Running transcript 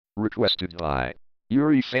Requested by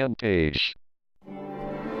Yuri Fanpage.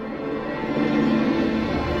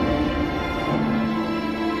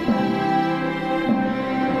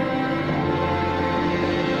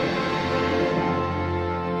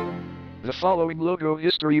 The following logo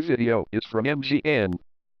history video is from MGN.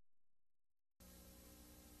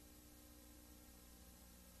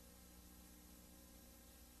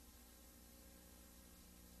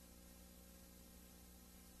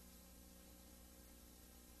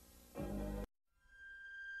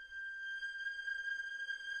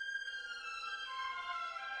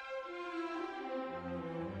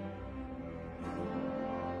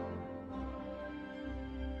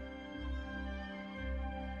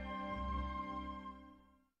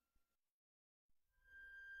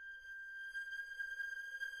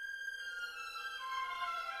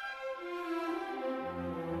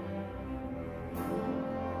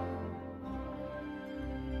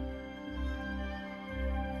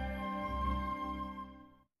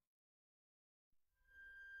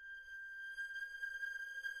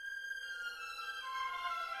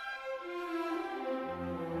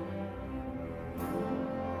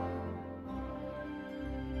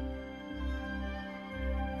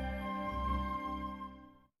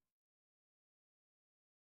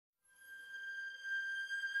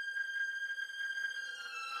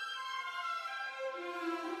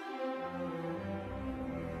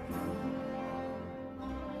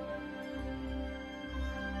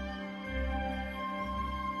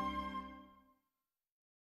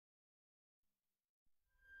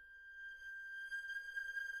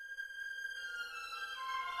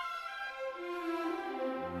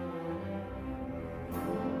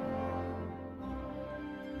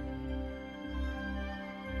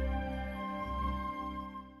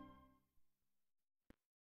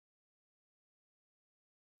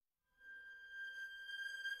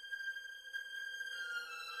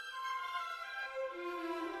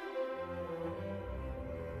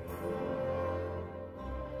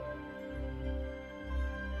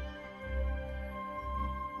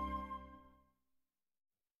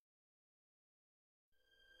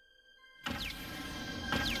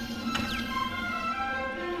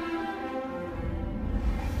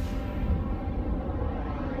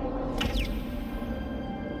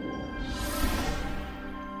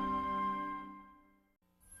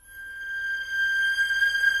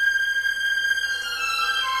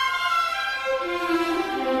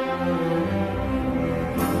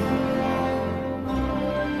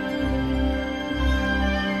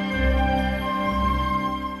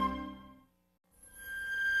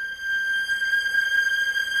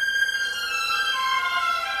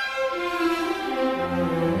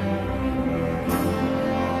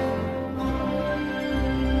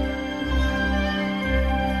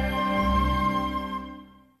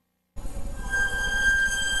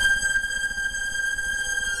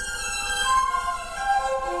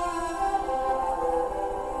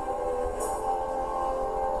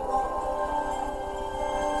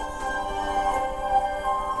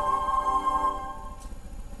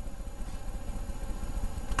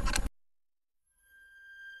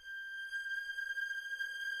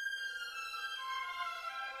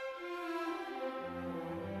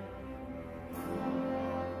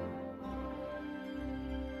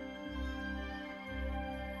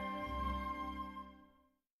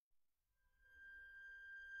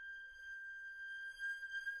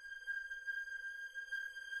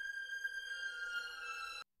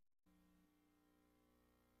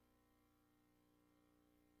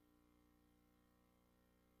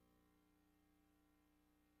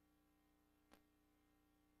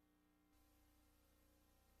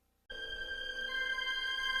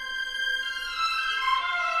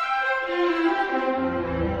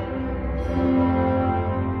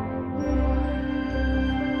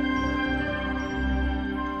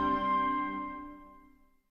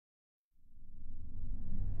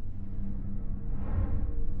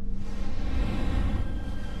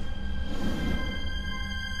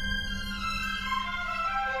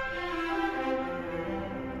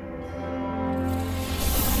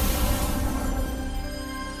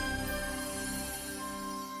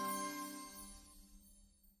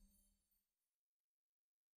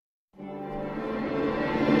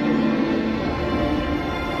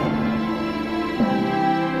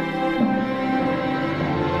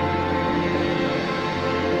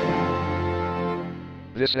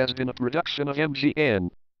 This has been a production of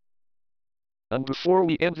MGN. And before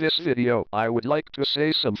we end this video, I would like to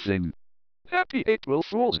say something. Happy April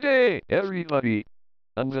Fool's Day, everybody!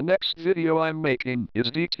 And the next video I'm making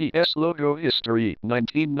is DTS Logo History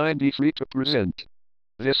 1993 to present.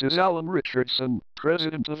 This is Alan Richardson,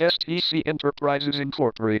 president of STC Enterprises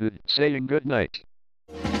Incorporated, saying good night.